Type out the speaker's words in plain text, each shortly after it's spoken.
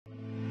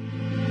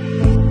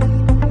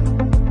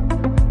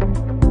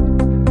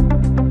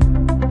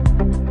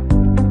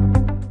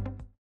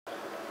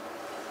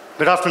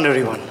Good afternoon,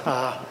 everyone.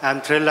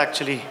 I'm thrilled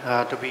actually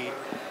to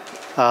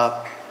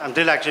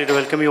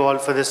welcome you all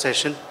for this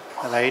session,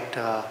 right?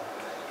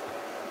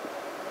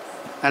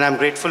 And I'm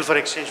grateful for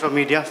Exchange for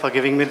Media for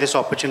giving me this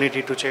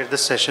opportunity to chair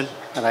this session,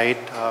 right,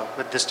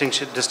 with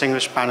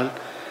distinguished panel.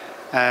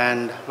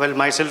 And well,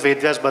 myself,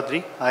 Vedvyas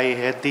Badri, I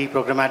head the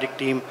programmatic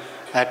team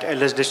at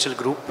LS Digital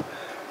Group,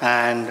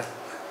 and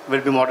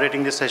will be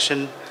moderating this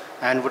session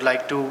and would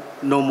like to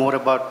know more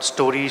about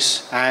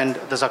stories and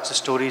the success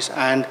stories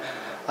and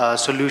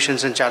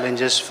solutions and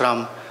challenges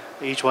from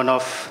each one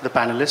of the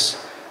panelists.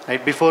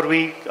 Right, before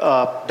we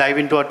dive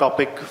into our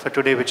topic for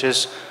today, which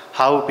is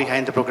how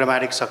behind the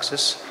programmatic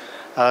success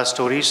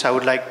stories, I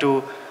would like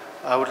to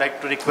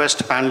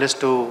request panelists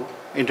to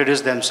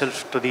introduce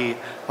themselves to the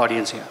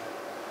audience here.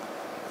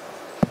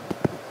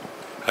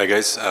 Hi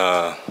guys.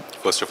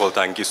 First of all,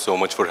 thank you so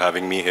much for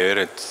having me here.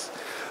 It's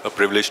a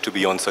privilege to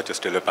be on such a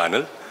stellar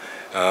panel.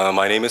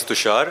 My name is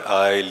Tushar.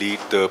 I lead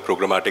the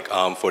programmatic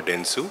arm for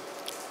Dentsu.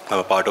 I'm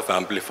a part of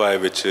Amplify,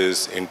 which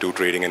is into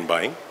trading and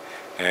buying.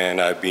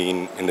 And I've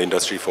been in the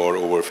industry for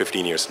over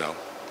 15 years now.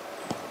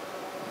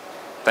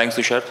 Thanks,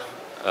 Tushar.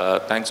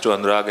 Thanks to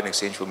Anurag and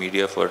Exchange for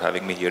Media for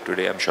having me here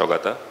today. I'm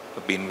Shaugata.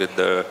 I've been with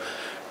the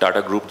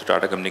Tata Group, the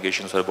Tata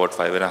Communications, for about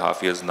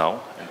 5.5 years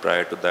now. And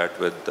prior to that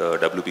with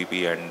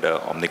WPP and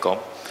Omnicom.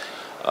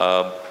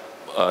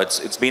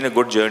 It's been a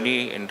good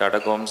journey in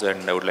Tata Comms,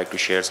 and I would like to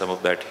share some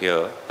of that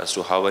here as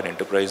to how an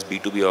enterprise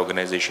B2B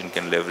organization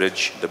can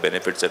leverage the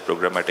benefits that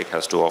programmatic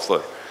has to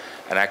offer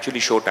and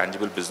actually show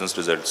tangible business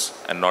results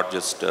and not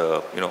just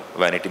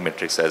vanity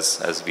metrics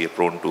as we are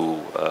prone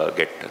to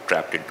get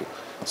trapped into.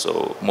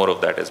 So more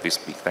of that as we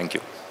speak. Thank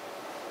you.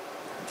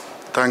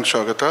 Thanks,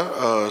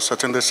 Shaugata.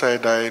 Sachin this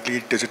side, I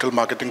lead digital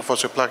marketing for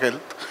Cipla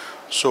Health.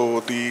 So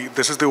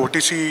this is the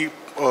OTC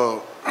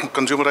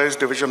consumerized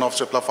division of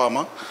Cipla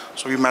Pharma.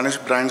 So we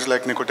manage brands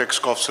like Nicotex,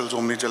 Cofsils,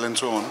 Omnigel, and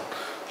so on.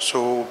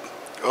 So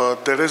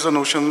there is a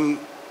notion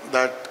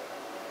that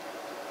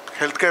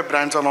healthcare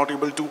brands are not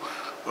able to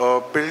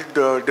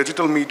build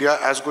digital media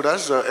as good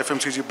as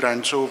FMCG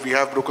brands. So we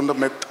have broken the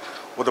myth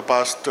over the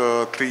past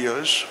 4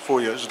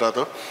 years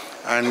rather.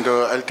 And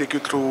I'll take you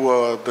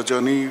through the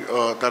journey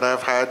that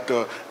I've had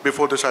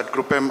before this at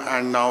Group M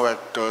and now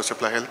at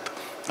Cipla Health.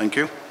 Thank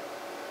you.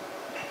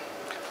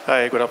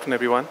 Hi, good afternoon,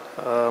 everyone.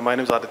 My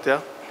name is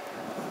Aditya.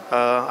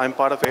 I'm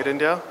part of Air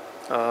India.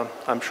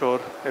 I'm sure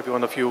every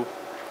one of you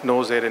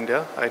knows Air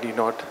India. I need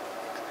not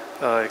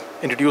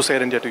introduce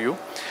Air India to you.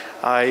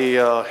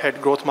 I head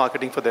growth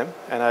marketing for them,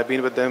 and I've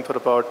been with them for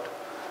about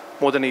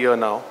more than a year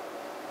now,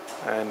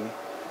 and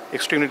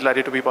extremely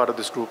delighted to be part of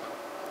this group.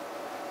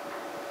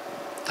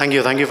 Thank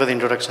you for the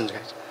introductions,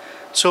 guys.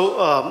 So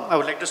I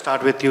would like to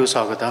start with you,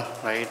 Saugata,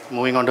 right?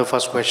 Moving on to the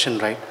first question,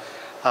 right?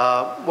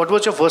 What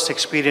was your first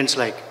experience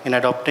like in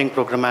adopting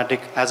programmatic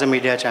as a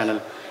media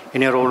channel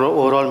in your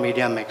overall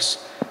media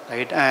mix,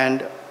 right?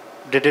 And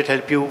did it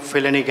help you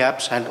fill any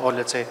gaps, or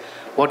let's say,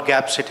 what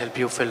gaps it helped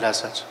you fill as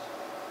such?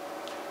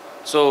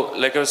 So,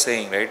 like I was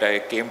saying, right, I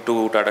came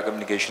to Tata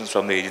Communications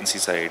from the agency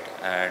side,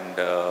 and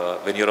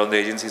when you're on the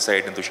agency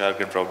side, and Tushar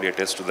can probably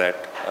attest to that,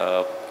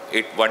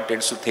 one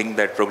tends to think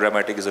that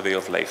programmatic is a way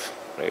of life,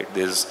 right?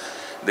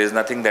 There's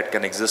nothing that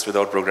can exist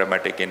without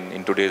programmatic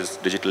in today's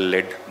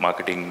digital-led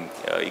marketing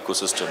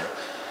ecosystem.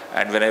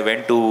 And when I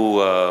went to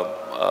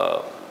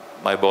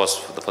my boss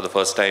for the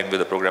first time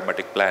with a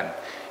programmatic plan,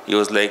 he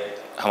was like,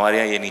 "हमारे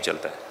यहाँ ये नहीं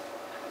चलता है.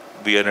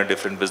 We are in a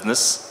different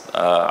business.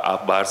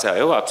 आप बाहर से आए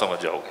हो, आप समझ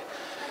जाओगे."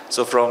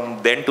 So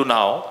from then to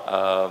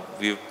now,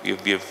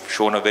 we've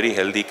shown a very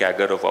healthy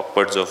CAGR of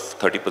upwards of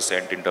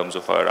 30% in terms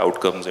of our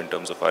outcomes, in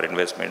terms of our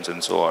investments,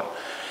 and so on.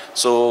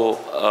 So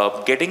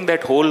getting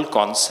that whole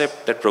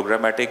concept that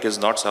programmatic is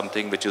not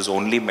something which is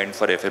only meant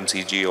for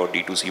FMCG or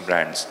D2C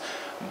brands,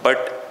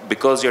 but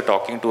because you're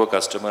talking to a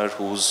customer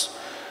whose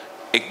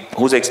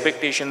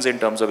expectations in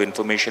terms of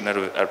information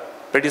are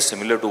pretty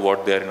similar to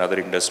what they are in other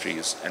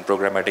industries, and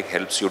programmatic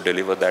helps you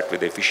deliver that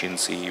with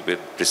efficiency, with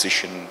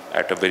precision,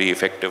 at a very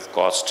effective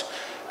cost,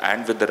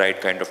 and with the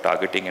right kind of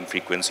targeting and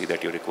frequency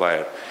that you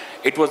require.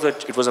 It was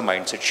a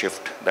mindset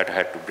shift that I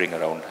had to bring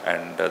around,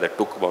 and that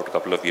took about a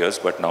couple of years,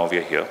 but now we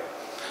are here.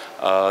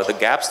 The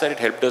gaps that it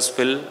helped us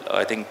fill,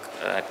 I think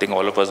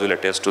all of us will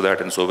attest to that,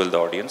 and so will the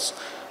audience.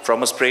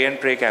 From a spray and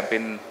pray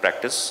campaign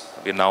practice,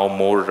 we're now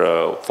more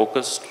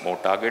focused, more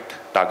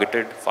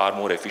targeted, far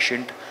more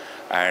efficient,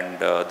 and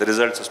the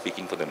results are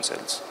speaking for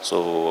themselves.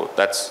 So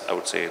I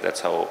would say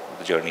that's how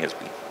the journey has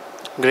been.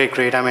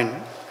 Great. I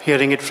mean,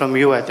 hearing it from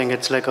you, I think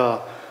it's like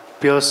a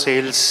pure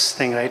sales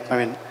thing, right? I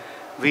mean,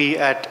 we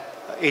at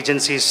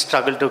agencies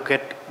struggle to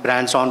get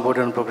brands on board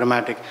on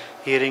programmatic.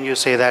 Hearing you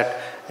say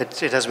that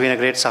it has been a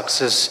great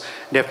success,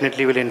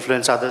 definitely will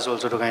influence others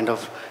also to kind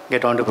of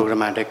get onto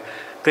programmatic.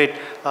 Great.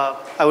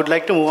 I would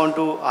like to move on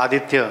to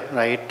Aditya,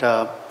 right?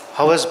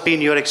 How has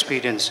been your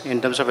experience in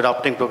terms of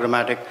adopting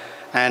programmatic,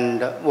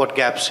 and what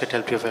gaps it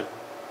helped you fill?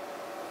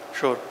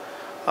 Sure.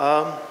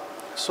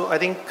 So I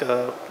think,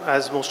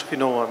 as most of you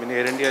know, I mean,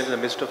 Air India is in the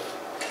midst of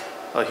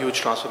a huge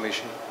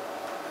transformation.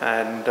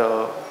 And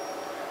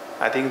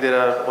I think there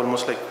are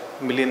almost like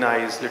million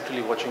eyes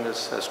literally watching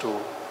us as to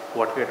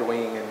what we are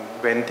doing and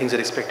when things are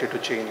expected to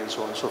change and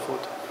so on and so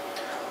forth.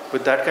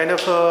 With that kind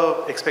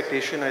of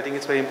expectation, I think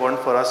it's very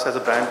important for us as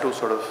a brand to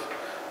sort of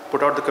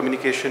put out the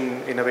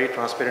communication in a very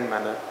transparent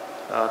manner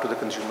to the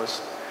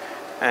consumers.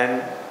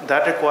 And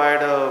that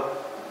required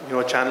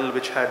a channel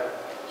which had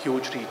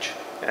huge reach.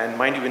 And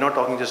mind you, we're not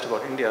talking just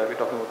about India, we're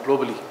talking about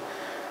globally.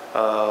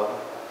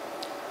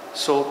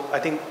 So I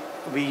think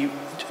we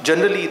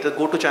generally, the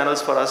go-to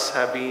channels for us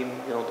have been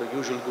the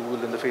usual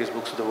Google and the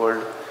Facebooks of the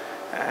world.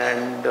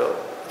 And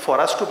for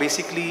us to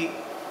basically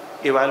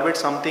evaluate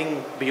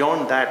something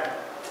beyond that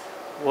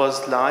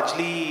was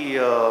largely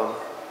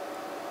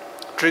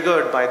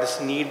triggered by this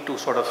need to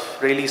sort of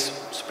really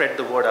spread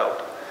the word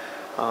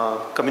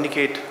out,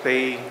 communicate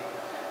very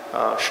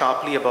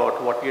sharply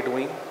about what we are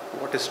doing,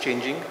 what is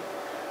changing,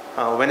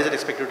 when is it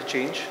expected to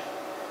change.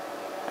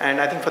 And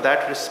I think for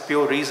that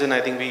pure reason, I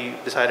think we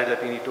decided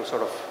that we need to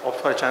sort of opt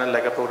for a channel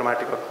like a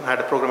programmatic, or had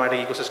a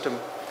programmatic ecosystem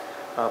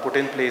put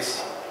in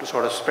place to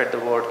sort of spread the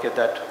word, get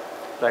that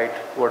right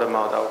word of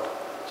mouth out.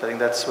 So I think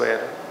that's where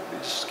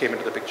it just came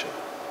into the picture.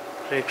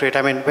 Great, great.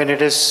 I mean, when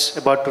it is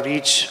about to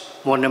reach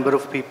more number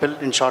of people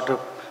in shorter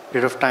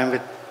period of time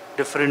with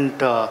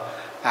different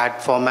ad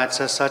formats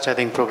as such, I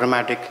think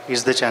programmatic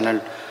is the channel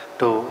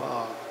to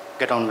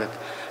get on with.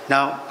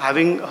 Now,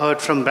 having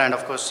heard from brand,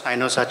 of course, I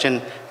know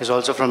Sachin is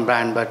also from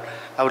brand, but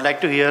I would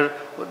like to hear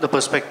the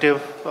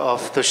perspective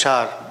of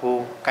Tushar,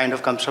 who kind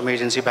of comes from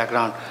agency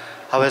background.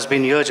 How has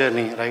been your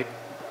journey, right,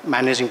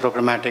 managing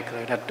programmatic,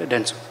 right, at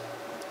Dentsu?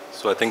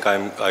 So I think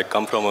I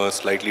come from a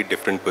slightly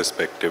different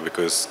perspective,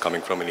 because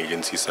coming from an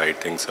agency side,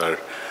 things are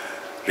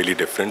really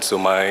different. So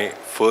my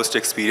first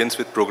experience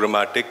with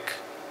programmatic,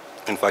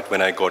 in fact,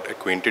 when I got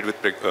acquainted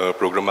with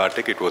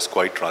programmatic, it was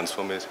quite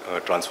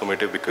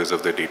transformative because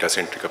of the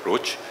data-centric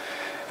approach.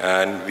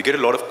 And we get a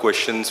lot of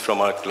questions from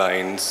our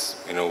clients,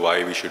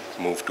 why we should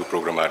move to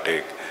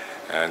programmatic.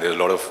 And there's a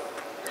lot of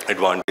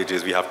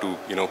advantages. We have to,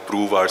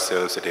 prove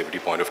ourselves at every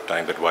point of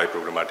time that why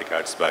programmatic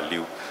adds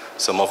value.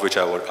 Some of which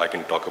I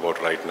can talk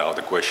about right now,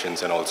 the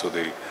questions and also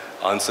the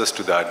answers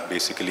to that.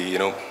 Basically,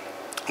 the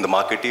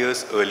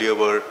marketeers earlier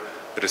were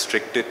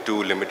restricted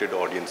to limited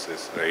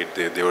audiences, right?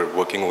 They were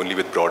working only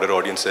with broader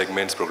audience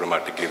segments.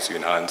 Programmatic gives you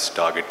enhanced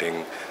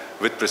targeting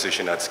with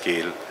precision at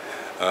scale.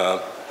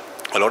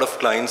 A lot of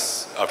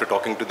clients, after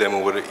talking to them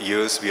over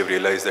years, we have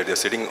realized that they're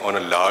sitting on a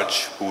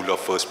large pool of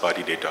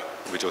first-party data,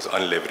 which was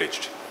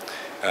unleveraged.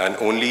 And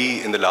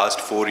only in the last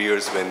 4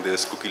 years, when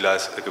this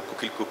cookieless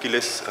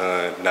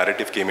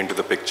narrative came into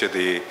the picture,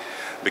 they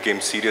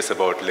became serious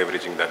about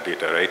leveraging that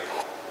data, right?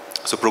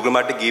 So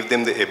programmatic gave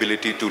them the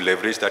ability to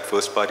leverage that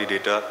first-party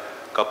data,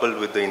 coupled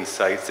with the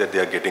insights that they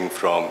are getting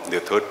from their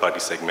third-party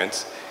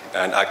segments,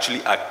 and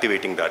actually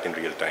activating that in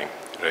real time,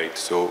 right?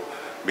 So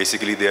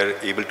basically, they are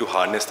able to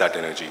harness that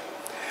energy.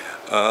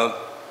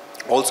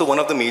 Also, one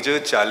of the major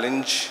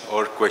challenge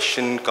or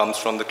question comes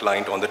from the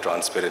client on the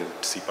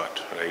transparency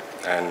part, right?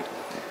 And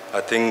I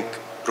think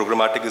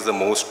programmatic is the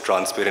most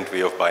transparent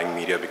way of buying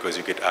media, because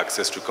you get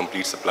access to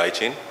complete supply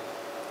chain,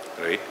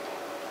 right?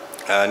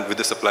 And with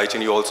the supply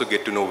chain, you also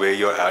get to know where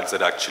your ads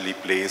are actually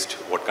placed,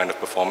 what kind of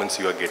performance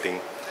you are getting.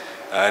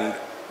 And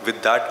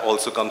with that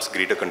also comes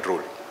greater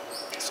control.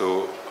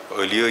 So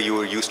earlier you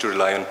were used to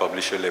rely on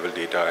publisher level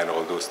data and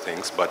all those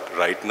things, but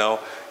right now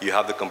you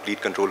have the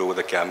complete control over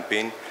the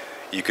campaign.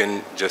 You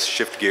can just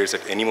shift gears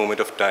at any moment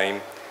of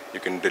time. You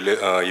can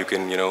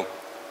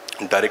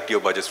direct your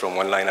budgets from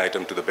one line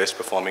item to the best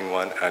performing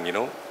one, and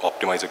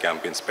optimize your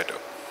campaigns better.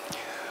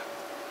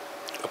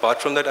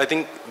 Apart from that, I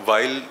think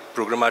while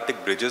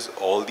programmatic bridges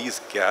all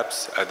these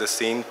gaps, at the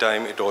same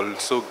time it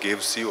also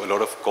gives you a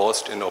lot of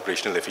cost and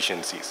operational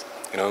efficiencies.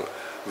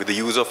 With the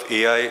use of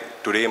AI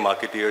today,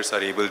 marketeers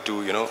are able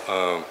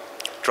to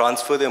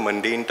transfer their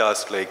mundane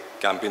tasks like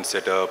campaign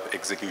setup,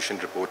 execution,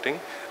 reporting,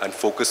 and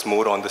focus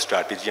more on the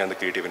strategy and the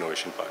creative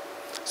innovation part.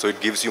 So it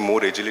gives you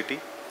more agility,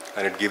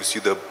 and it gives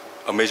you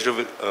a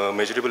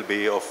measurable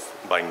way of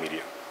buying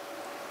media.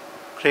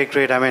 Great,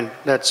 great. I mean,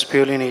 that's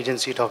purely an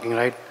agency talking,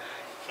 right?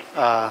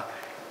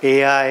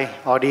 AI,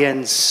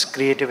 audience,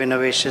 creative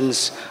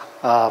innovations,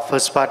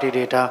 first-party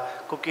data,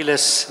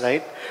 cookieless,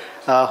 right?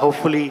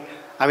 Hopefully,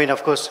 I mean,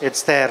 of course,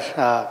 it's there.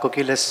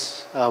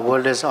 Cookieless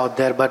world is out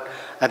there, but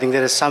I think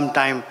there is some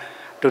time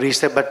to reach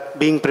there. But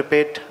being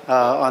prepared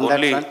on that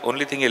front.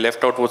 Only thing you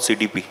left out was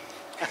CDP.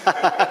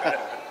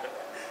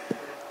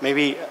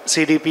 Maybe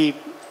CDP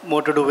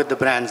more to do with the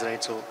brands,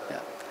 right? So, yeah.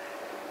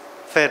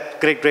 Fair.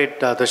 Great, great,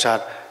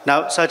 Tushar.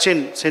 Now,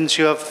 Sachin, since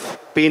you have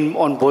been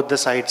on both the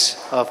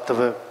sides of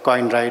the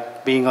coin,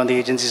 right, being on the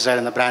agency side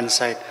and the brand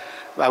side,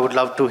 I would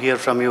love to hear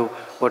from you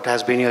what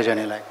has been your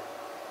journey like.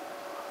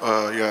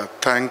 Yeah,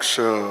 thanks,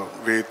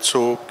 Ved.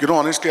 So,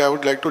 honestly, I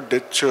would like to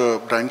ditch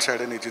brand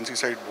side and agency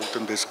side both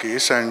in this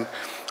case. And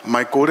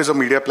my core is a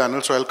media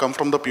planner, so I'll come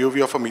from the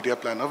POV of a media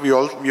planner. We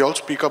all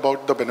speak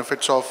about the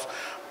benefits of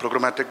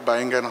programmatic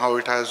buying and how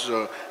it has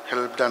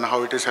helped and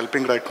how it is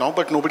helping right now,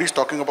 but nobody's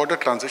talking about the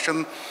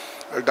transition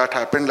that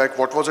happened, like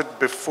what was it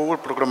before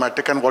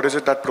programmatic and what is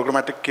it that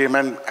programmatic came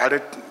and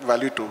added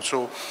value to.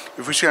 So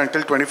if we see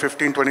until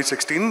 2015,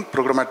 2016,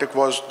 programmatic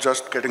was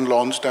just getting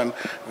launched and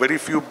very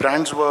few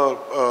brands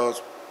were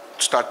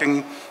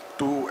starting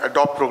to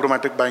adopt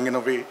programmatic buying in a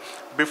way.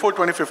 Before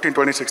 2015,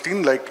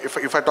 2016, like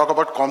if I talk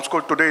about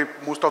ComScore today,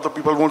 most of the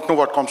people won't know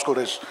what ComScore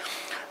is.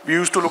 We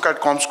used to look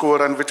at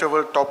ComScore and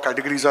whichever top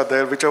categories are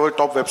there, whichever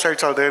top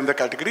websites are there in the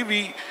category,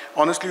 we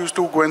honestly used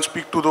to go and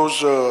speak to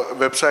those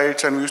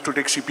websites, and we used to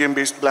take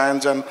CPM-based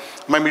plans, and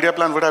my media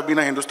plan would have been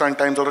a Hindustan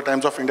Times or a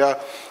Times of India,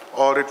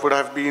 or it would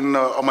have been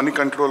a Money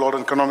Control or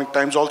Economic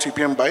Times, all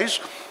CPM buys,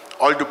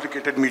 all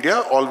duplicated media,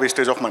 all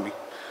wastage of money.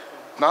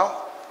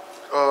 Now,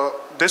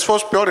 this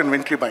was pure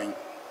inventory buying.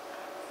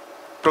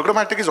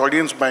 Programmatic is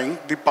audience buying.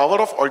 The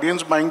power of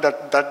audience buying,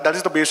 that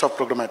is the base of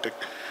programmatic.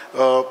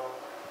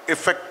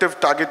 Effective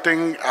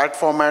targeting, ad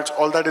formats,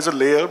 all that is a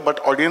layer, but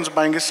audience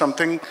buying is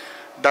something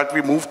that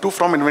we moved to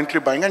from inventory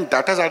buying, and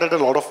that has added a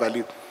lot of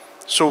value.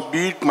 So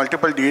be it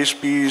multiple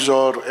DSPs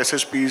or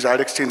SSPs,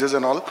 ad exchanges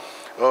and all,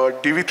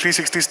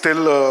 DV360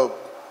 still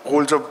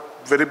holds a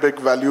very big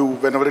value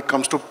whenever it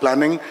comes to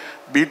planning,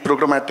 be it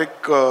programmatic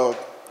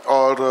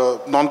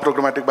or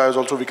non-programmatic buyers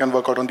also we can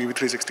work out on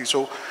DV360.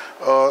 So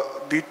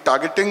the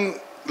targeting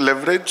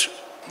leverage,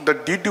 the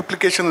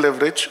deduplication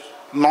leverage,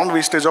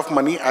 non-wastage of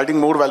money, adding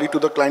more value to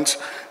the client's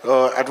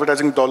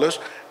advertising dollars,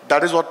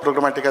 that is what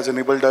programmatic has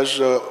enabled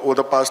us over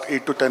the past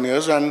 8 to 10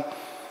 years. And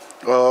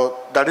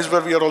that is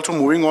where we are also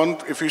moving on.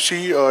 If you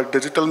see,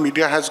 digital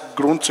media has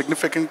grown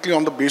significantly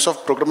on the base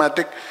of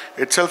programmatic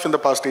itself in the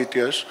past 8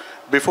 years.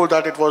 Before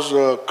that, it was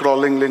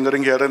crawling,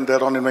 lingering here and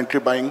there on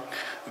inventory buying.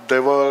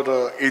 There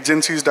were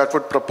agencies that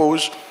would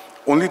propose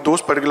only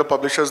those particular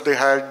publishers they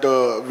had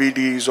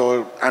VDs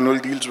or annual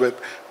deals with.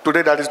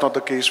 Today, that is not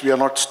the case. We are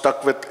not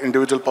stuck with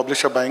individual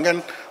publisher buying,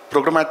 and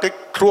programmatic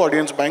through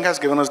audience buying has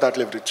given us that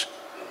leverage.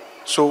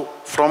 So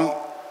from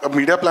a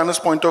media planner's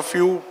point of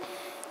view,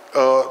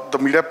 the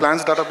media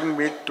plans that are being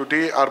made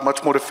today are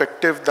much more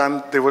effective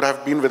than they would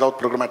have been without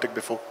programmatic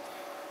before.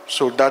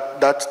 So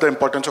that's the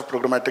importance of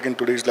programmatic in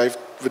today's life.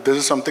 This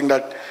is something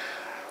that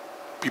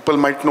people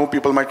might know,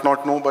 people might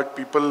not know, but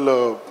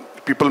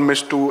people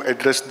miss to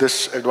address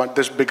this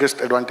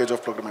biggest advantage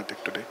of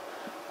programmatic today.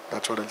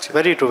 That's what I'll say.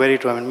 Very true, very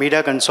true. I mean,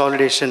 media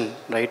consolidation,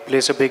 right,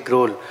 plays a big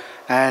role.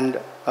 And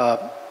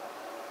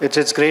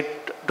it's great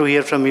to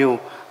hear from you,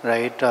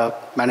 right,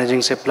 managing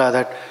Cipla,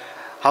 that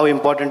how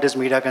important is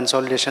media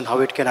consolidation, how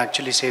it can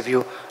actually save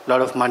you a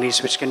lot of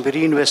monies, which can be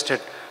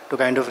reinvested to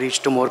kind of reach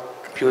to more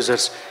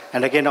users.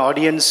 And again,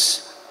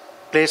 audience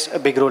plays a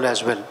big role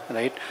as well,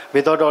 right?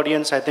 Without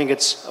audience, I think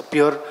it's a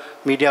pure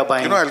media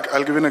buying. You know,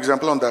 I'll give you an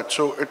example on that.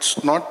 So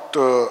it's not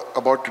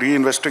about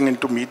reinvesting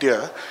into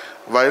media.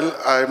 While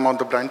I'm on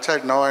the brand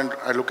side now, and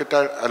I look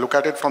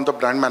at it from the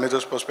brand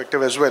manager's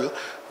perspective as well.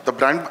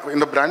 In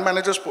the brand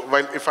manager's,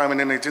 while if I'm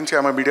in an agency,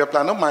 I'm a media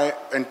planner, my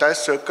entire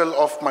circle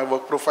of my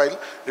work profile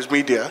is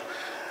media.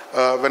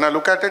 When I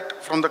look at it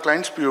from the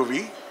client's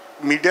POV,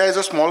 media is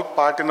a small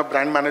part in a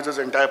brand manager's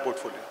entire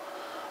portfolio.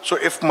 So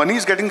if money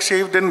is getting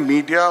saved in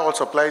media or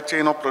supply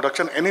chain or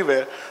production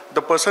anywhere,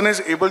 the person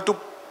is able to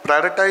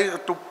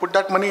prioritize, to put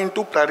that money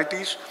into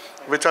priorities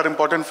which are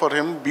important for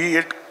him, be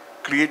it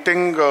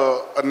creating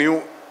a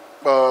new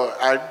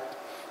ad,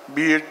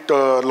 be it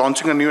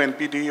launching a new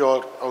NPD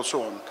or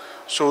so on.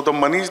 So the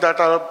monies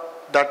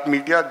that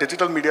media,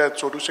 digital media,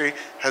 so to say,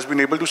 has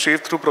been able to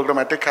save through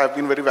programmatic have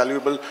been very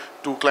valuable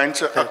to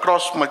clients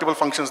across multiple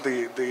functions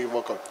they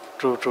work out.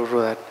 True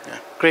that. Yeah.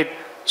 Great.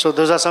 So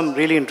those are some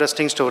really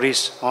interesting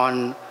stories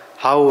on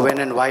how, when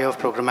and why of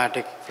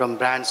programmatic from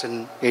brands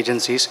and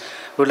agencies.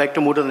 We would like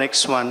to move to the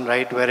next one,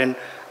 right, wherein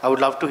I would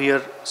love to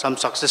hear some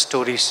success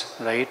stories,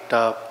 right,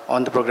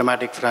 on the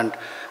programmatic front.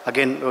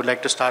 Again, we would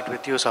like to start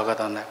with you, Sagat,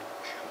 on that.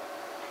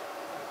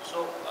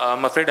 So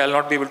I'm afraid I'll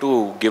not be able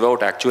to give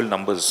out actual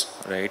numbers,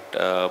 right?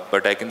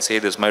 But I can say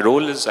this. My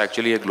role is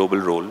actually a global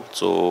role.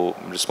 So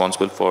I'm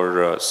responsible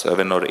for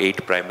 7 or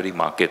 8 primary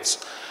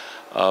markets.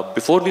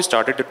 Before we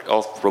started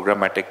off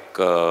programmatic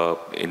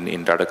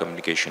in Tata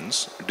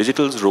Communications,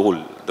 digital's role,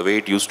 the way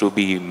it used to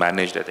be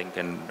managed, I think,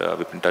 and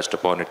we've been touched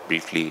upon it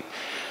briefly,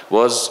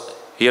 was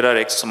here are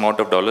X amount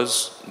of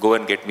dollars, go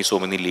and get me so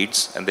many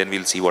leads, and then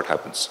we'll see what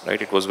happens,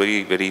 right? It was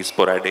very, very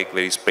sporadic,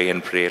 very spray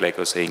and pray, like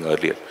I was saying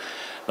earlier.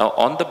 Now,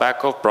 on the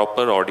back of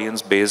proper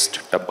audience-based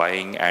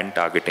buying and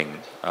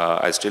targeting,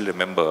 I still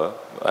remember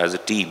as a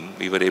team,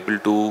 we were able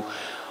to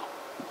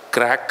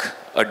crack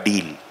a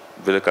deal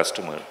with a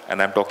customer,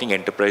 and I'm talking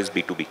enterprise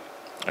B2B,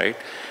 right?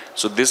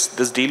 So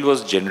this deal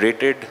was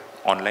generated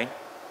online,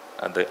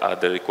 and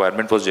the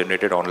requirement was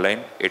generated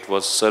online. It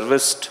was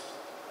serviced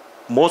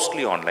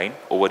mostly online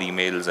over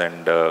emails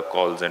and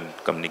calls and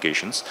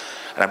communications,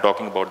 and I'm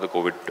talking about the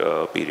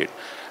COVID period,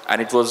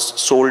 and it was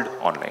sold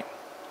online.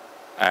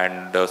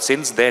 And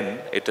since then,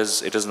 it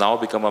has now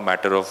become a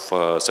matter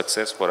of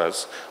success for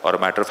us, or a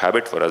matter of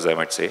habit for us, I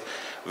might say,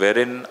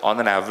 wherein on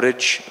an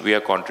average we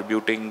are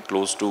contributing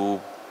close to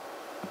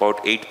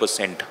about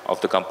 8%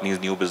 of the company's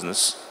new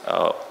business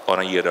on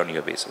a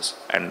year-on-year basis.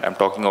 And I'm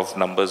talking of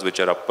numbers which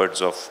are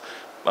upwards of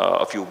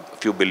a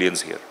few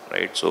billions here,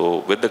 right? So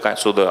with the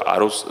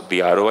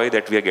ROI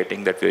that we are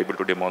getting, that we're able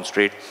to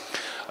demonstrate,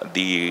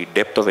 the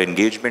depth of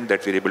engagement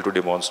that we're able to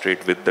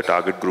demonstrate with the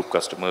target group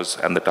customers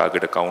and the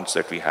target accounts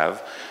that we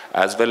have,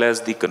 as well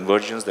as the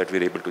conversions that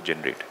we're able to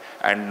generate.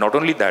 And not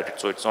only that,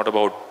 so it's not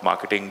about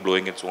marketing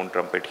blowing its own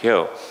trumpet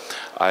here.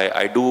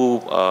 I do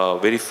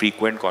very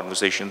frequent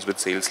conversations with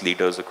sales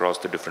leaders across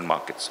the different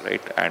markets,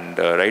 right? And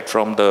right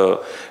from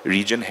the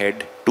region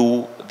head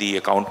to the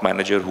account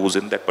manager who's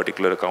in that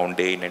particular account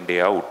day in and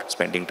day out,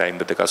 spending time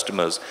with the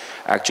customers,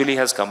 actually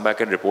has come back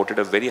and reported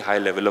a very high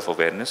level of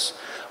awareness,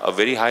 a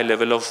very high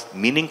level of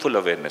meaningful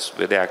awareness,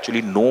 where they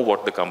actually know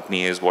what the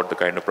company is, what the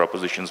kind of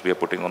propositions we are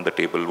putting on the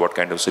table, what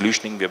kind of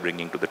solutioning we are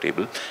bringing to the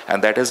table,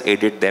 and that has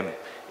aided them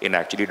in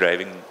actually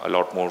driving a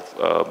lot more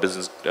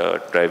business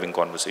driving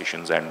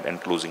conversations and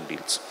closing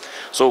deals.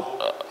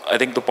 So I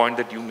think the point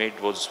that you made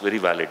was very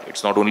valid.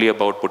 It's not only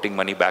about putting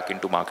money back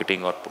into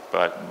marketing or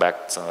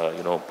back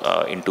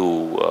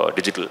into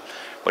digital,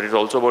 but it's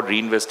also about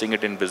reinvesting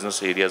it in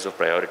business areas of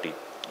priority,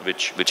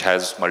 which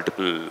has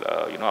multiple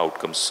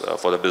outcomes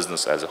for the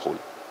business as a whole.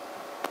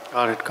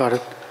 Got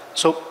it.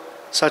 So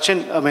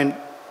Sachin, I mean,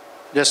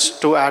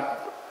 just to add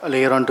a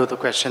layer onto the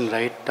question,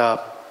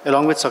 right?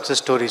 Along with success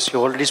stories, you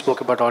already spoke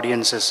about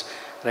audiences,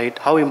 right?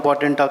 How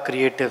important are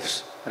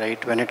creatives,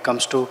 right, when it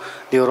comes to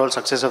the overall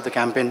success of the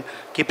campaign,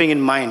 keeping in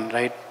mind,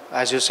 right,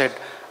 as you said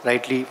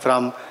rightly,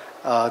 from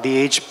the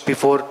age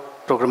before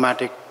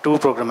programmatic to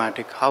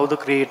programmatic, how the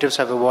creatives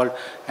have evolved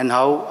and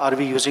how are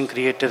we using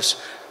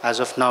creatives as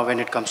of now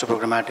when it comes to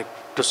programmatic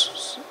to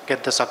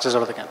get the success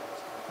out of the campaign?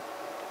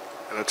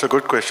 That's a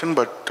good question,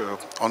 but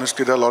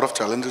honestly, there are a lot of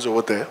challenges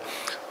over there.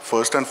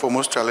 First and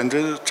foremost challenge,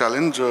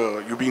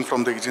 you being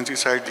from the agency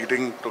side,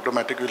 leading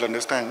programmatic, you'll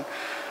understand,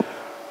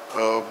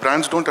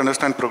 brands don't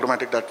understand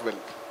programmatic that well.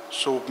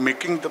 So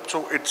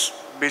so it's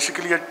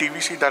basically a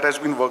TVC that has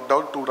been worked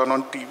out to run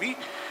on TV.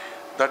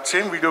 That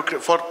same video,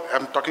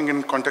 I'm talking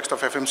in context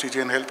of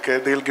FMCG and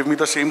healthcare, they'll give me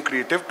the same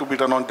creative to be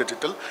done on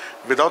digital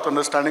without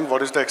understanding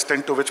what is the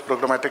extent to which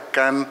programmatic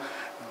can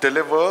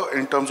deliver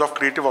in terms of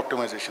creative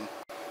optimization.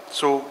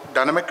 So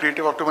dynamic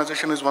creative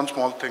optimization is one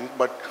small thing,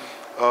 but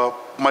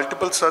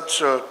multiple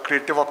such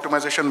creative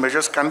optimization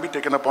measures can be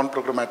taken upon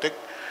programmatic,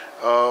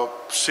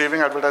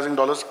 saving advertising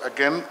dollars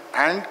again,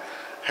 and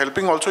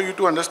helping also you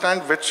to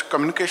understand which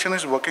communication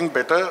is working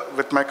better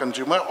with my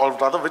consumer, or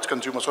rather which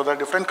consumer. So there are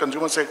different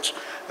consumer sets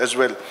as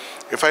well.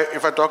 If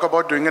I talk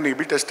about doing an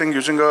A/B testing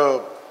using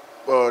a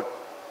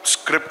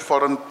script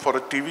for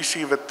a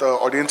TVC with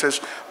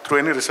audiences through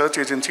any research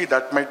agency,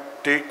 that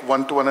might take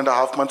 1 to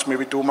 1.5 months,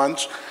 maybe 2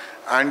 months,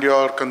 and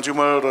your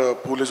consumer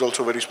pool is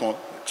also very small.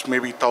 It's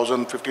maybe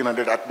 1,000,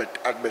 1,500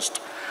 at best.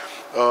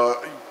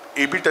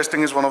 A/B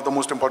testing is one of the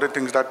most important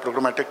things that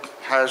programmatic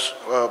has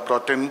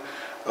brought in,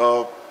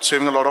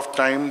 saving a lot of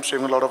time,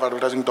 saving a lot of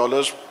advertising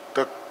dollars.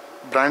 The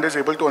brand is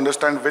able to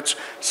understand which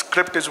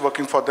script is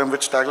working for them,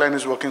 which tagline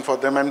is working for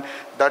them, and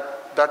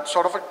that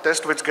sort of a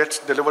test which gets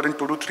delivered in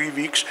 2 to 3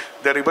 weeks,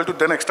 they're able to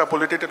then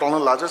extrapolate it on a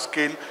larger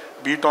scale,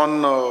 be it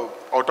on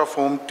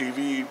out-of-home,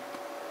 TV,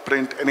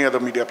 print, any other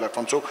media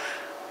platform. So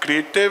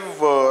creative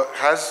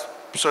has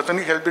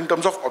certainly helped in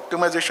terms of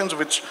optimizations,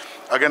 which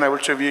again I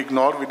would say we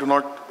ignore. We do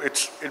not.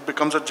 It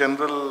becomes a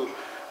general,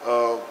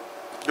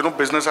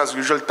 business as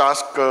usual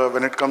task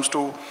when it comes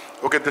to,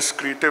 okay, this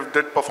creative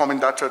did perform in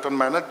that certain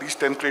manner. These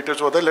 10 creatives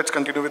were there. Let's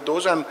continue with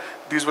those, and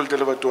these will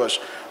deliver to us.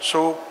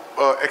 So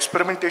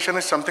experimentation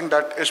is something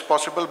that is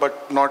possible,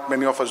 but not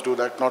many of us do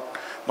that.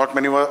 Not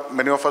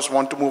many of us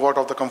want to move out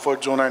of the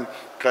comfort zone and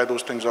try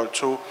those things out.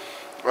 So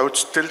I would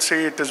still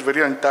say it is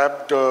very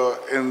untapped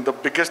in the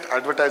biggest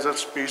advertiser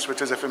space,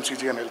 which is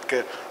FMCG and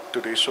healthcare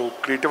today. So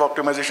creative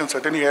optimization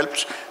certainly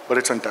helps, but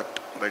it's untapped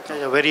right now.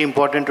 Yeah, very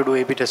important to do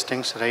A/B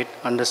testings, right?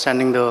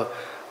 Understanding the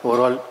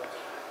overall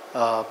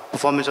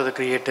performance of the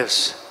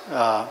creatives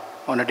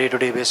on a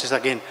day-to-day basis.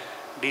 Again,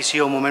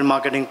 DCO, moment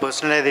marketing,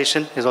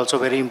 personalization is also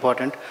very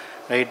important,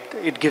 right?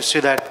 It gives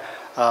you that,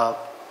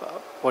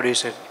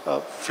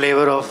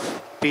 flavor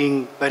of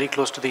being very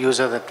close to the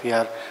user that we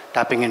are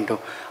tapping into.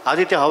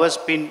 Aditya, how has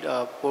been,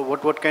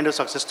 what kind of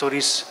success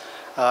stories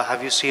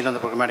have you seen on the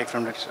programmatic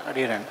front at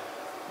your end?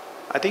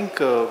 I think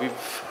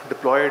we've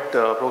deployed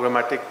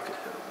programmatic,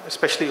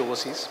 especially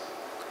overseas.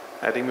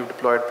 I think we've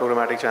deployed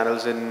programmatic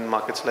channels in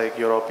markets like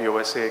Europe,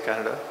 USA,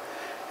 Canada.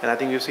 And I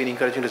think we've seen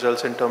encouraging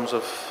results in terms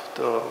of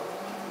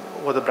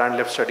what the brand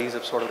lift studies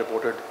have sort of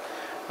reported.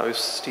 We've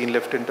seen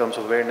lift in terms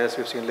of awareness,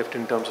 we've seen lift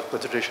in terms of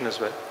consideration as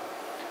well.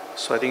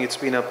 So I think it's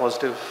been a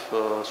positive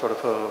sort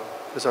of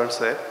results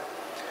there.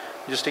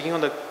 Just taking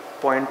on the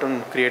point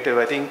on creative,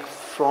 I think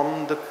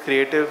from the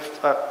creative,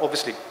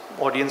 obviously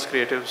audience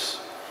creatives,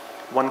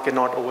 one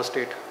cannot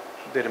overstate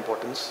their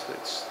importance.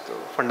 It's the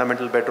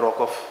fundamental bedrock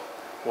of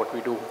what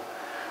we do.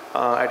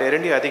 At Air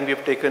India, I think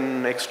we've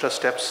taken extra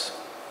steps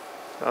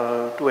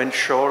to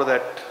ensure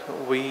that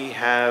we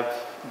have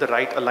the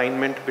right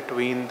alignment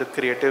between the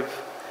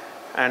creative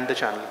and the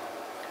channel.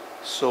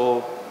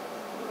 So,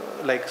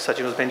 like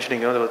Sachin was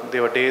mentioning,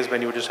 there were days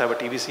when you would just have a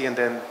TVC and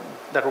then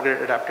that would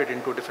get adapted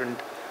into different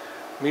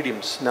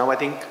mediums. Now I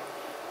think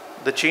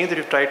the change that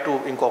we've tried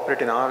to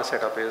incorporate in our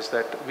setup is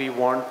that we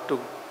want to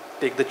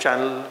take the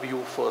channel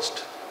view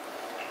first.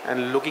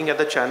 And looking at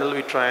the channel,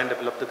 we try and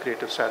develop the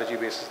creative strategy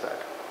basis that.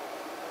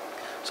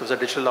 So it's a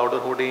digital outdoor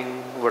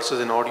hoarding versus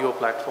an audio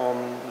platform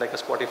like a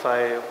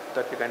Spotify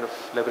that we're kind of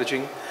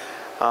leveraging.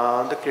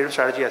 The creative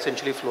strategy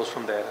essentially flows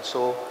from there.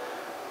 So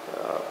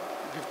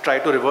we've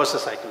tried to reverse the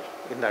cycle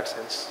in that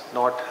sense,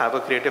 not have a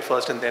creative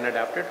first and then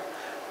adapt it.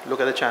 Look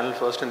at the channel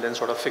first and then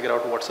sort of figure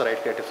out what's the right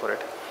creative for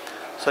it.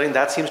 So I think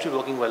that seems to be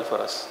working well for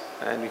us,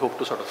 and we hope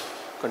to sort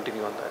of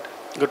continue on that.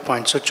 Good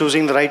point. So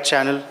choosing the right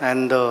channel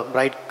and the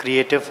right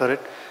creative for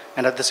it,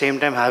 and at the same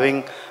time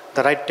having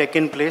the right tech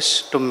in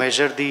place to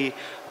measure the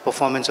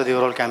performance of the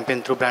overall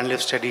campaign through brand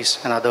lift studies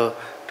and other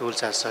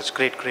tools as such.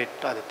 Great,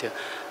 Aditya.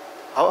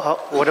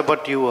 What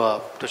about you,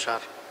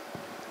 Tushar?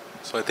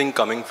 So I think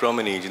coming from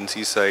an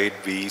agency side,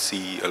 we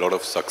see a lot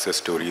of success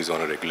stories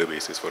on a regular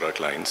basis for our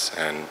clients.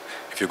 And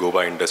if you go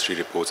by industry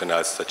reports, and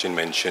as Sachin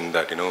mentioned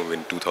that, in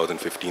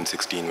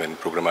 2015-16, when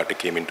programmatic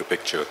came into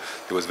picture,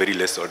 there was very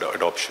less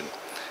adoption.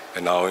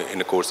 And now in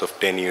the course of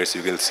 10 years,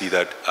 you will see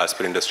that as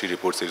per industry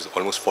reports, there is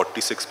almost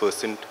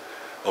 46%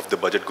 of the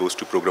budget goes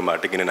to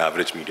programmatic in an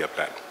average media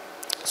plan.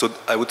 So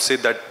I would say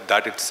that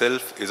that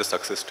itself is a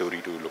success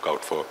story to look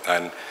out for.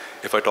 And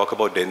if I talk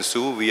about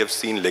Dentsu, we have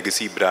seen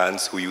legacy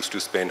brands who used to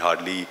spend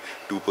hardly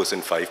 2%,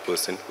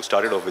 5%, who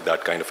started off with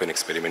that kind of an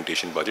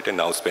experimentation budget and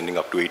now spending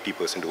up to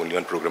 80% only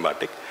on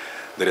programmatic.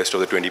 The rest of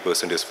the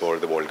 20% is for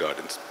the walled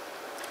gardens,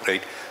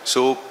 right?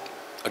 So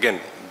again,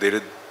 there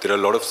are a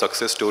lot of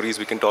success stories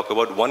we can talk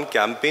about. One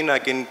campaign I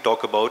can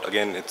talk about,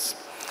 again, it's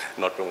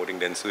not promoting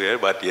Dentsu here,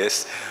 but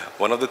yes,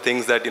 one of the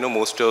things that,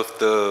 most of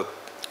the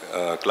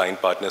client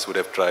partners would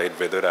have tried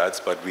weather ads,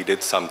 but we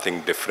did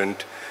something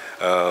different.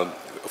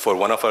 For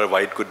one of our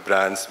white good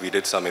brands, we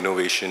did some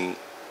innovation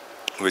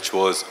which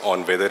was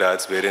on weather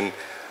ads, wherein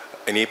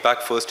an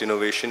APAC first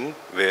innovation,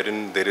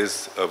 wherein there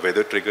is a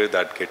weather trigger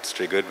that gets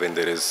triggered when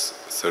there is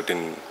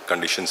certain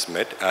conditions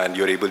met, and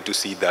you're able to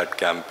see that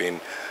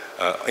campaign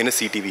in a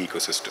CTV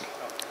ecosystem,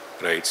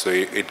 right? So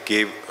it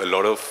gave a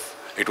lot of,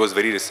 it was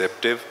very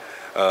receptive.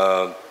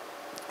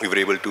 We were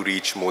able to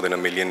reach more than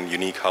 1 million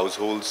unique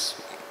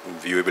households.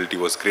 Viewability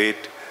was great.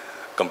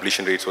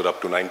 Completion rates were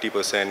up to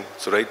 90%.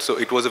 So, right, so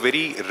it was a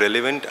very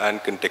relevant and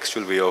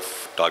contextual way of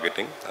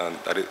targeting. And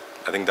that is,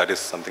 I think that is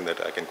something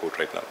that I can quote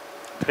right now.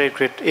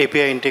 Great.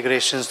 API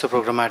integrations to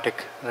programmatic,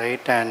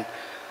 right? And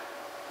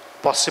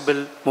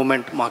possible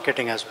moment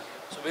marketing as well.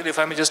 So, if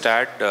I may just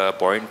add a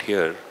point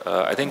here,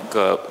 I think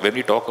when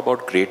we talk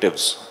about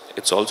creatives,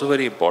 it's also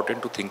very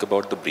important to think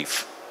about the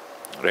brief,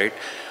 right?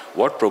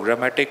 What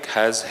programmatic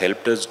has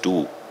helped us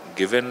do,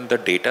 given the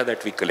data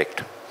that we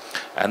collect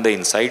and the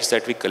insights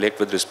that we collect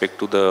with respect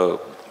to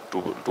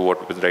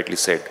what was rightly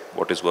said,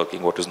 what is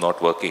working, what is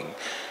not working.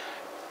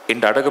 In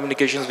data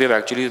communications, we have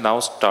actually now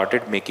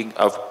started making,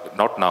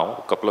 not now,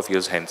 a couple of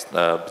years hence,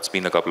 it's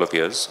been a couple of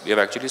years, we have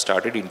actually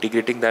started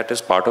integrating that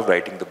as part of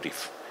writing the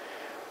brief.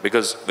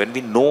 Because when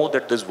we know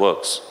that this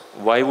works,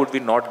 why would we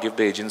not give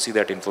the agency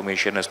that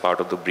information as part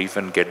of the brief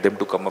and get them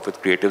to come up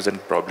with creatives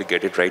and probably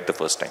get it right the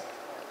first time?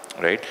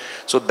 Right?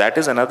 So that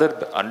is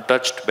another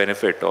untouched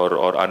benefit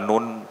or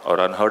unknown or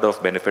unheard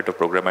of benefit of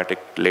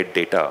programmatic-led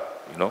data,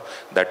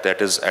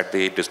 that is at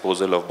the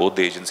disposal of both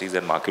the agencies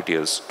and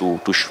marketeers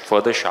to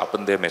further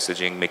sharpen their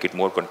messaging, make it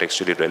more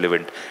contextually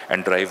relevant,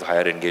 and drive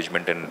higher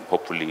engagement and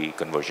hopefully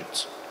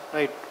conversions.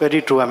 Right,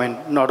 very true. I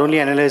mean, not only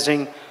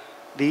analyzing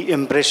the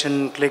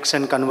impression, clicks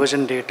and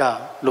conversion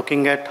data,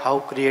 looking at how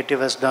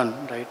creative has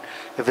done, right?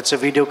 If it's a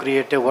video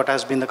creative, what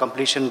has been the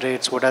completion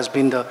rates, what has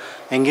been the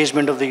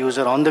engagement of the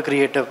user on the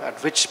creative,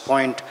 at which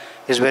point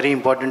is very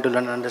important to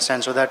learn and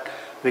understand so that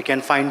we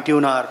can fine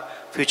tune our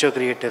future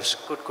creatives.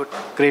 Good,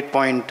 great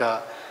point,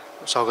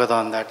 Saugata,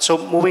 on that. So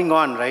moving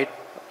on, right?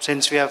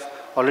 Since we have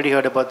already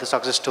heard about the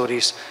success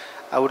stories,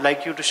 I would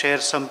like you to share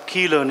some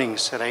key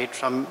learnings, right,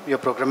 from your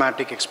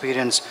programmatic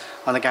experience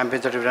on the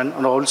campaigns that you've done,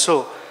 and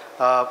also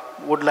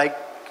would like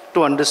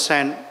to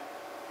understand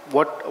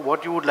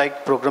what you would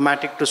like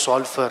programmatic to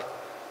solve for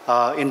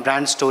in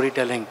brand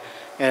storytelling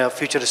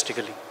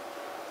futuristically.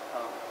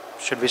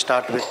 Should we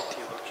start with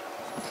you?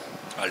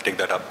 I'll take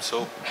that up.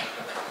 So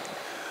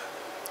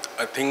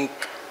I think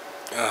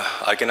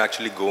I can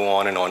actually go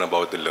on and on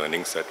about the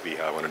learnings that we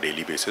have on a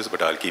daily basis,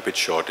 but I'll keep it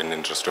short in the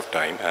interest of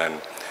time.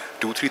 And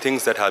 2-3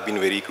 things that have been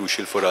very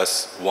crucial for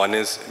us. One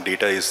is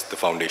data is the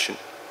foundation,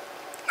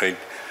 right?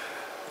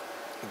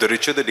 The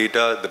richer the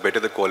data, the better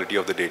the quality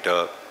of the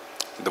data,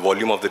 the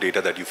volume of the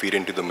data that you feed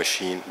into the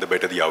machine, the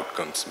better the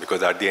outcomes.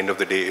 Because at the end of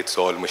the day, it's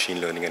all machine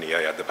learning and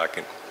AI at the back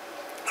end,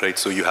 right?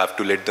 So you have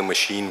to let the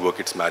machine work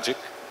its magic.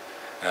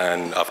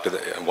 And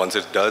once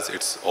it does,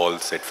 it's all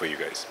set for you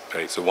guys,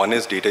 right? So one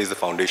is data is the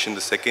foundation.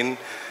 The second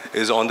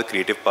is on the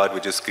creative part,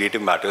 which is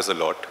creative matters a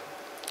lot.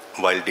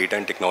 While data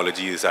and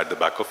technology is at the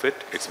back of it,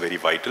 it's very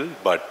vital,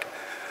 but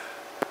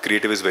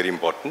creative is very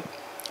important.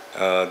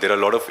 There are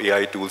a lot of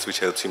AI tools which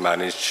helps you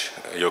manage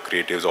your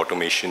creatives,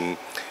 automation.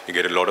 You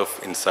get a lot of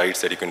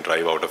insights that you can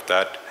drive out of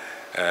that,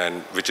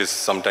 and which is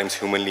sometimes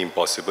humanly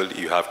impossible.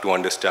 You have to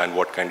understand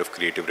what kind of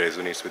creative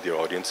resonates with your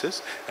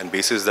audiences, and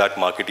basis that,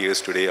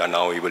 marketeers today are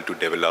now able to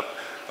develop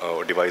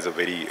or devise a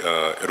very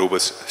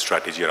robust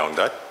strategy around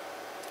that.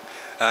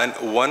 And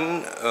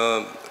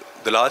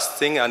the last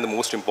thing and the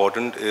most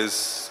important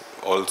is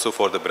also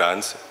for the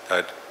brands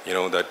that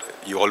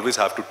you always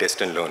have to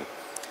test and learn.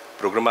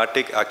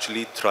 Programmatic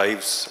actually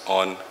thrives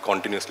on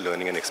continuous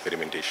learning and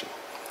experimentation.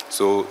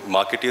 So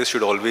marketeers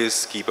should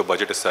always keep a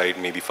budget aside,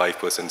 maybe 5%,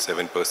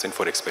 7%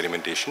 for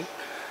experimentation.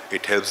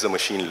 It helps the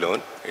machine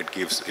learn.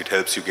 It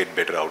helps you get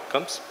better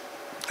outcomes,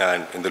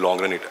 and in the long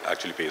run, it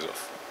actually pays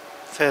off.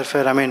 Fair,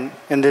 fair. I mean,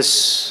 in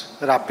this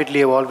rapidly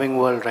evolving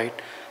world, right,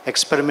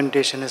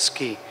 experimentation is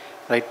key,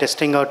 right?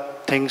 Testing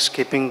out things,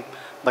 keeping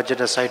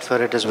budget aside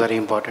for it is very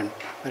important.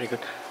 Very good.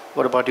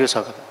 What about you,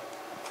 Sagar?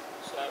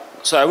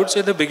 So I would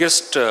say the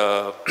biggest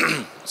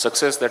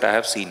success that I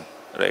have seen,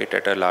 right,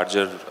 at a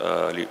larger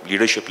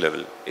leadership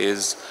level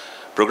is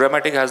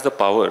Programmatic has the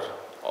power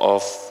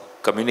of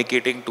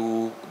communicating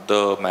to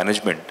the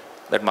management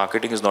that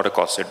marketing is not a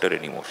cost center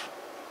anymore.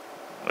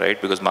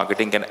 Right, because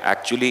marketing can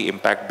actually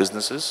impact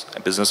businesses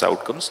and business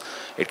outcomes.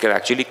 It can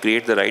actually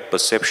create the right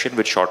perception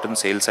which shortens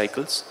sales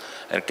cycles,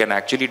 and can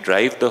actually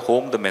drive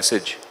the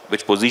message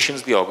which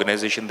positions the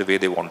organization the way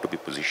they want to be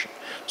positioned.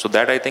 So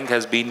that, I think,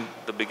 has been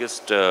the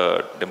biggest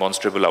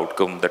demonstrable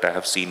outcome that I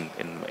have seen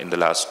in the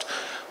last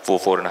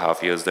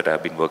 4.5 years that I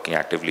have been working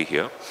actively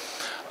here.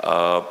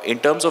 In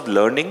terms of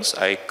learnings,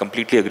 I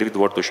completely agree with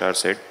what Tushar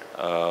said.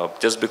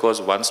 Just because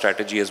one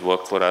strategy has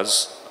worked for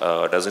us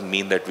doesn't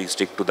mean that we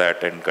stick to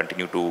that and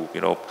continue to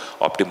not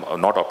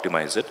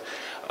optimize it.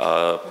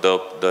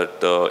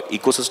 The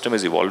ecosystem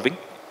is evolving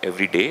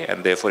every day,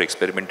 and therefore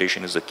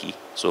experimentation is the key.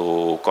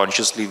 So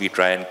consciously we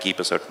try and keep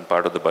a certain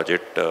part of the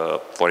budget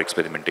for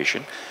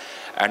experimentation.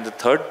 And the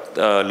third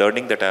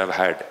learning that I have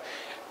had,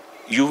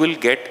 you will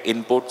get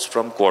inputs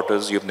from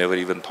quarters you've never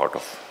even thought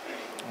of.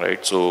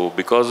 Right? So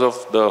because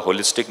of the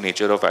holistic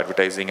nature of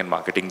advertising and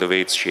marketing, the way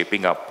it's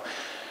shaping up,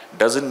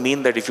 doesn't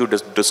mean that if you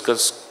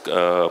discuss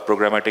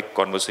programmatic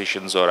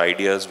conversations or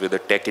ideas with a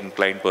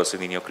tech-inclined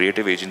person in your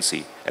creative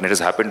agency, and it has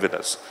happened with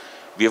us,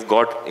 we have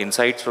got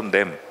insights from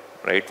them,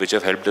 right, which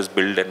have helped us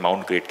build and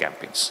mount great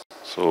campaigns.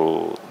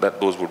 So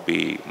those would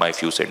be my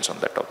few cents on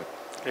that topic.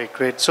 Great,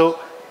 great. So,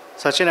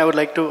 Sachin, I would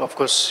like to, of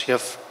course, you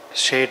have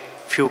shared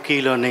few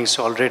key learnings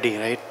already,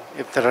 right?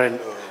 If there are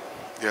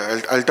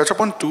Yeah, I'll touch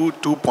upon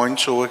two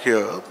points over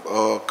here,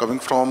 coming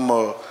from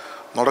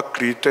not a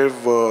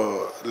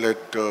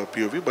creative-led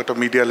POV, but a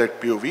media-led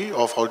POV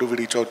of how do we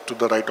reach out to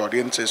the right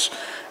audiences,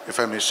 if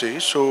I may say.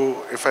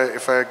 So if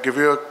I give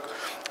you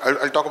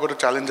I'll talk about the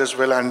challenge as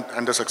well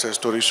and the success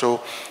story.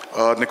 So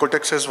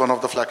Nicotex is one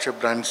of the flagship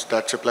brands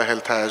that Cipla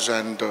Health has,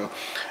 and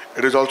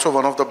it is also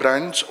one of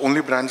the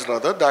only brands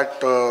rather,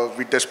 that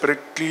we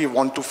desperately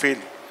want to fail.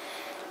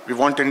 We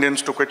want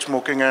Indians to quit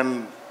smoking,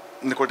 and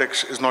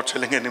Nicotex is not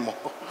selling anymore.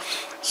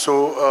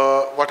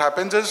 So what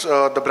happens is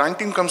the brand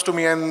team comes to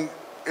me, and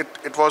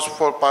it was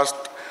for past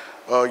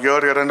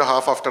year and a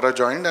half after I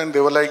joined, and they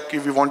were like,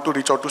 we want to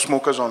reach out to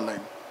smokers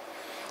online.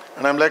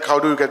 And I'm like, how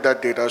do you get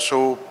that data?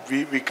 So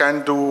we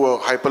can do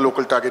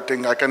hyper-local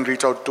targeting. I can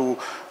reach out to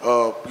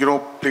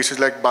places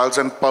like bars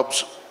and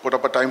pubs, put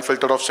up a time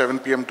filter of 7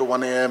 p.m. to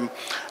 1 a.m.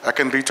 I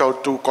can reach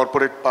out to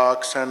corporate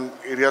parks and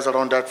areas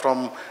around that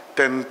from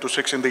 10 to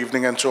 6 in the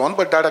evening and so on.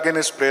 But that again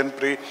is spray and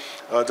pray.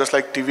 Just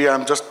like TV,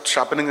 I'm just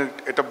sharpening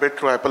it a bit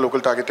through hyper-local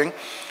targeting.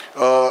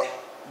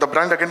 The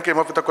brand again came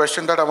up with a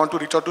question that I want to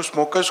reach out to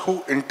smokers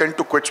who intend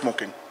to quit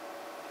smoking.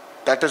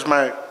 That is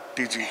my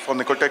TG. For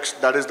Nicotex,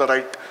 that is the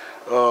right,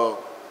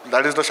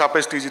 that is the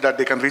sharpest TG that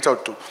they can reach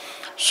out to.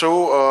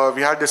 So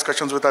we had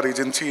discussions with our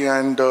agency,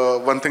 and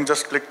one thing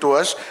just clicked to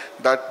us,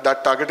 that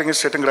targeting is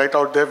sitting right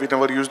out there. We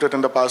never used it in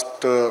the past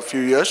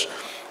few years,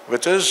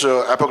 which is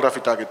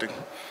apography targeting.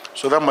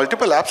 So there are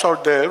multiple apps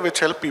out there which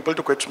help people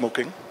to quit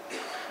smoking.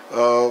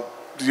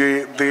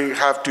 They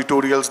have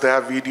tutorials, they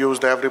have videos,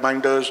 they have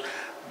reminders,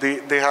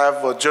 they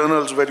have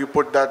journals where you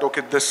put that,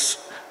 okay,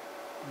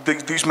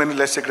 these many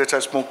less cigarettes I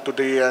smoked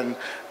today, and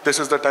this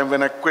is the time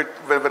when I quit,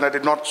 when I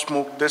did not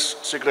smoke this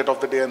cigarette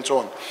of the day, and so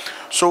on.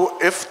 So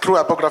if through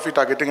apography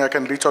targeting I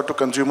can reach out to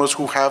consumers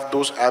who have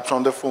those apps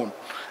on their phone,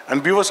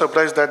 and we were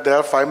surprised that there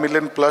are 5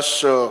 million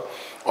plus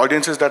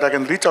audiences that I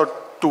can reach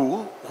out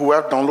to who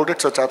have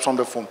downloaded such apps on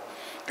their phone.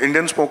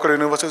 Indian smoker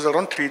universe is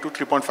around 3 to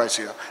 3.5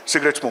 CR,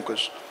 cigarette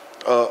smokers.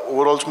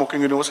 Overall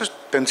smoking universe is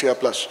 10 CR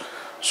plus.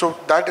 So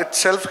that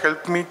itself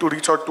helped me to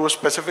reach out to a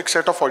specific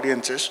set of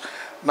audiences.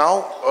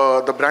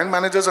 Now, the brand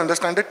managers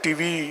understand the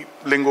TV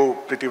lingo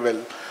pretty well.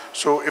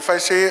 So if I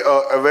say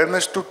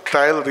awareness to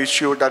trial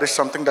ratio, that is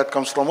something that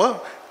comes from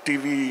a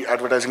TV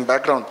advertising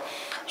background.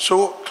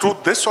 So through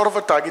this sort of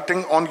a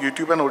targeting on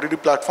YouTube and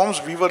OTT platforms,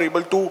 we were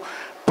able to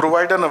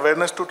provide an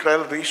awareness to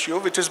trial ratio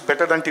which is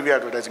better than TV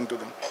advertising to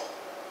them,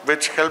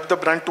 which helped the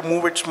brand to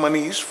move its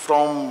monies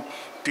from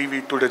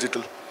TV to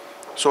digital.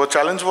 So a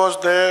challenge was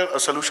there, a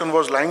solution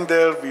was lying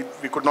there,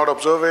 we could not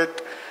observe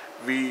it,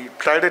 we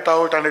tried it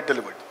out and it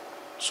delivered.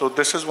 So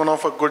this is one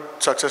of a good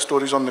success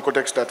stories on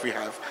Nicotex that we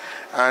have.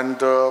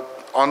 And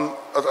on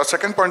a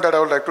second point that I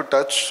would like to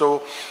touch,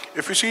 so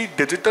if you see,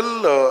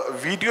 digital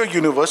video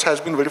universe has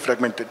been very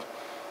fragmented.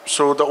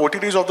 So the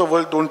OTTs of the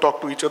world don't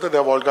talk to each other, they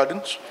are walled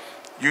gardens.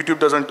 YouTube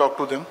doesn't talk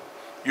to them.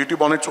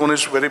 YouTube on its own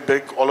is very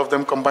big, all of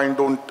them combined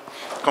don't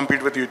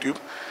compete with YouTube.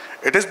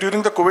 It is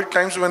during the COVID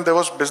times when there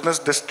was business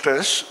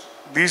distress,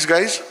 these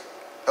guys,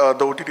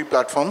 the OTT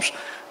platforms,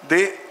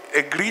 they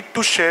agreed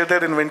to share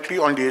their inventory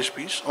on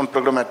DSPs, on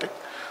programmatic.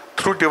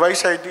 Through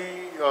device ID,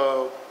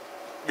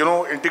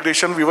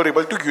 integration, we were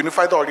able to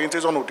unify the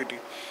audiences on OTT.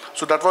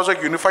 So that was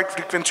a unified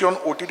frequency on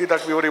OTT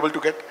that we were able to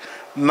get.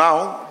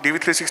 Now,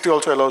 DV360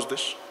 also allows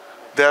this.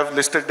 They have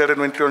listed their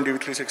inventory on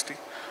DV360.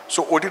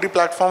 So OTT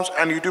platforms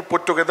and YouTube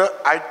put together,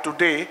 I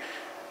today,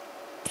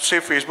 say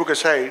Facebook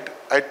aside,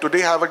 I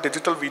today have a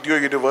digital video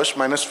universe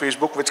minus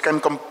Facebook,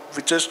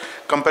 which is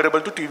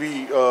comparable to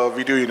TV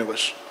video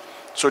universe.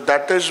 So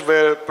that is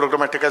where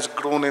programmatic has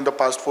grown in the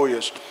past 4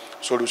 years,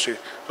 so to say.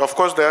 So of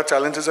course, there are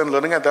challenges in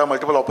learning and there are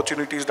multiple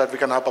opportunities that we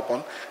can hop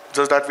upon.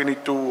 Just that we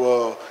need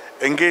to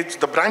engage,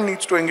 the brand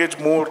needs to engage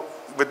more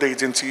with the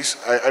agencies.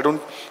 I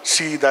don't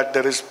see that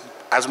there is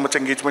as much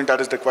engagement that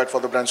is required for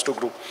the brands to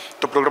grow.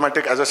 The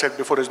programmatic, as I said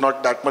before, is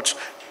not that much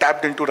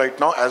tapped into right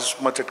now as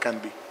much it can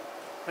be.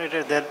 Right,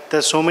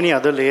 there's so many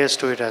other layers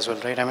to it as well,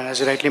 right? I mean, as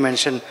you rightly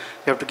mentioned,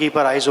 we have to keep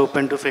our eyes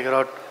open to figure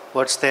out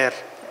what's there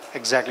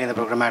exactly in the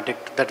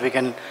programmatic that we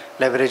can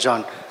leverage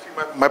on. See,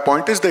 my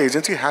point is the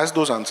agency has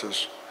those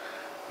answers.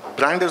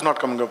 Brand is not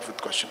coming up with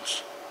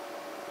questions.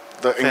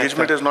 The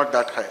engagement is not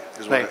that high,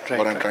 is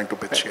what I'm trying to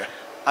pitch here.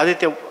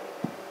 Aditya,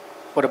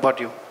 what about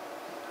you?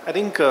 I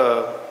think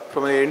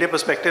from an India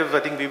perspective, I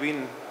think we've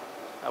been,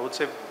 I would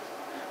say,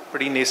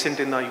 pretty nascent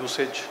in our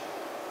usage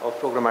of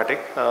programmatic.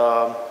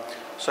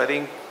 So I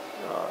think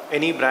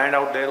any brand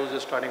out there who's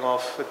just starting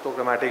off with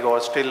programmatic or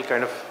still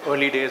kind of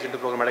early days into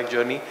programmatic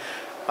journey,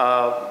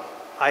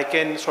 I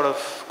can sort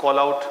of call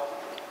out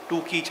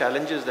two key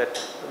challenges that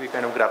we're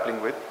kind of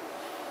grappling with.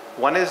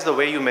 One is the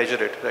way you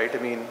measure it, right? I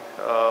mean,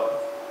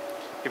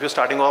 if you're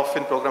starting off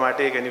in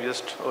programmatic and you're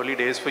just early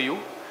days for you,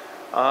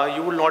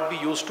 you will not be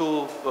used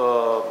to,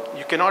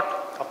 you cannot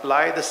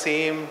apply the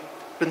same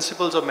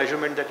principles of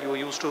measurement that you were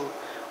used to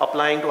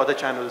applying to other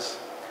channels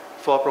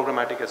for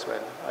programmatic as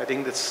well. I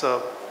think it's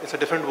a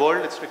different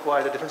world, it's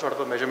required a different sort of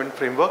a measurement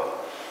framework.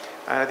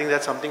 And I think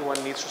that's something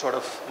one needs to sort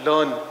of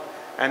learn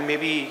and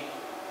maybe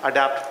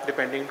adapt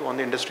depending on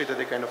the industry that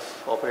they're kind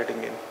of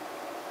operating in.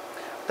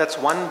 That's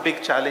one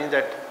big challenge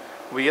that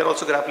we are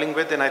also grappling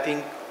with, and I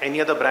think any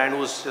other brand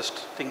who's just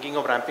thinking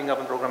of ramping up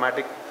in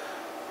programmatic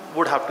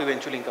would have to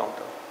eventually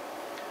encounter.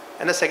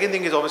 And the second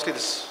thing is obviously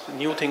this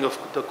new thing of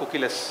the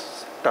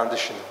cookieless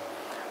transition.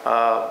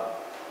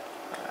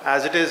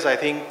 As it is, I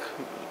think,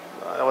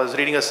 I was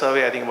reading a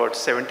survey, I think about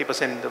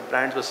 70% the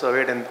brands were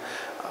surveyed and,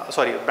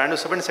 brand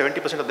was surveyed and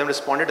 70% of them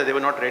responded that they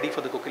were not ready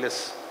for the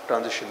cookieless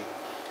transition.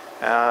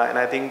 And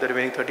I think the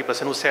remaining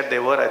 30% who said they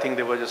were, I think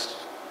they were just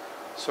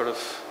sort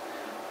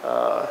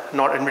of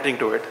not admitting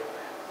to it.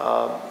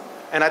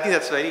 And I think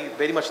that's very,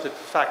 very much the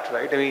fact,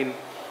 right? I mean,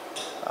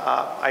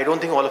 I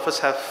don't think all of us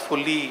have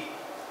fully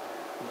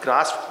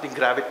grasped the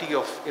gravity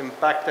of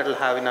impact that will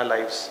have in our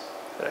lives,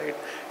 right?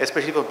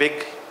 Especially for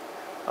big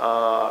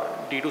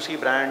D2C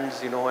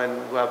brands, and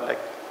who have like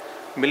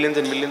millions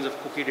and millions of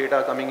cookie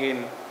data coming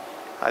in.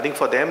 I think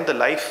for them, the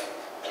life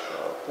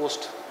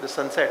post the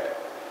sunset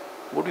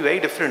would be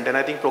very different. And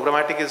I think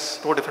programmatic is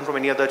no different from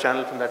any other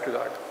channel from that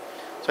regard.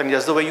 So I mean,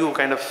 just the way you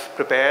kind of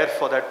prepare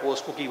for that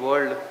post-cookie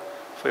world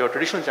for your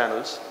traditional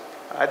channels,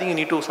 I think you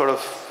need to sort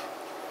of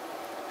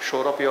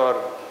shore up your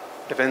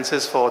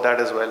defenses for that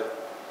as well.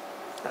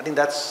 I think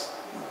that's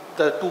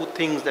the two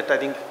things that I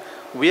think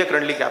we are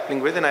currently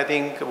grappling with, and I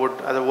think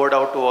as a word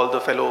out to all the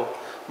fellow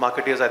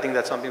marketeers, I think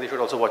that's something they should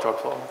also watch out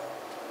for.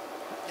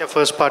 Yeah,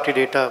 first-party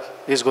data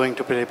is going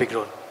to play a big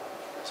role.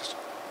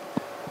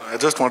 I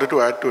just wanted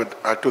to add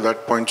to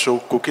that point. So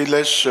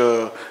cookieless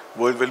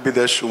world will be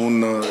there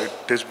soon.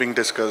 It is being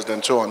discussed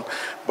and so on.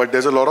 But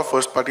there's a lot of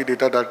first-party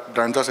data that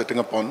brands are setting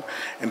up on.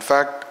 In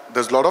fact,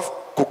 there's a lot of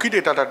cookie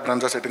data that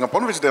brands are setting up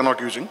on which they're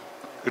not using.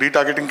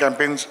 Retargeting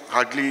campaigns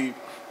hardly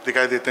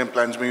dikhai dete hain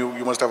plans mein,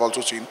 you must have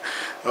also seen.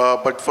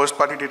 But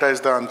first-party data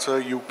is the answer.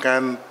 You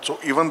can, so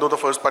even though the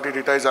first-party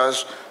data is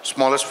as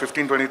small as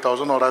 15,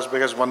 20,000 or as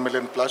big as 1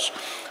 million plus,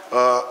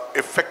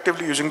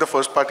 effectively using the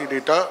first-party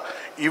data,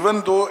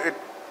 even though it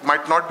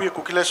might not be a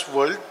cookieless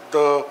world,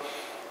 the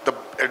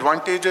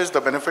advantages, the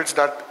benefits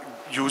that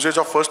usage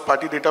of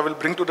first-party data will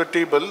bring to the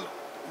table,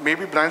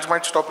 maybe brands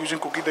might stop using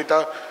cookie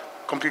data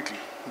completely,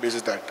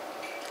 basis that.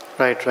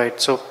 Right.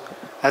 So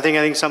I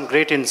think some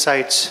great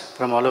insights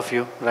from all of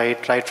you,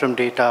 right from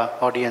data,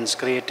 audience,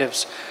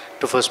 creatives,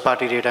 to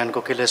first-party data and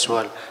cookieless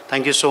world.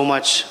 Thank you so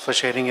much for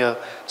sharing your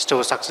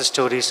success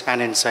stories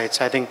and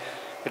insights. I think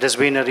it has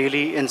been a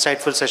really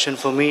insightful session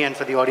for me and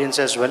for the audience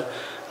as well.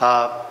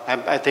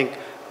 I think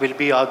will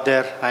be out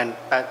there, and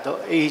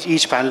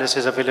each panelist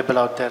is available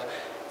out there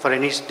for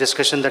any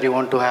discussion that you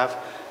want to have.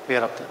 We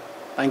are up there.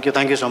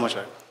 Thank you so much.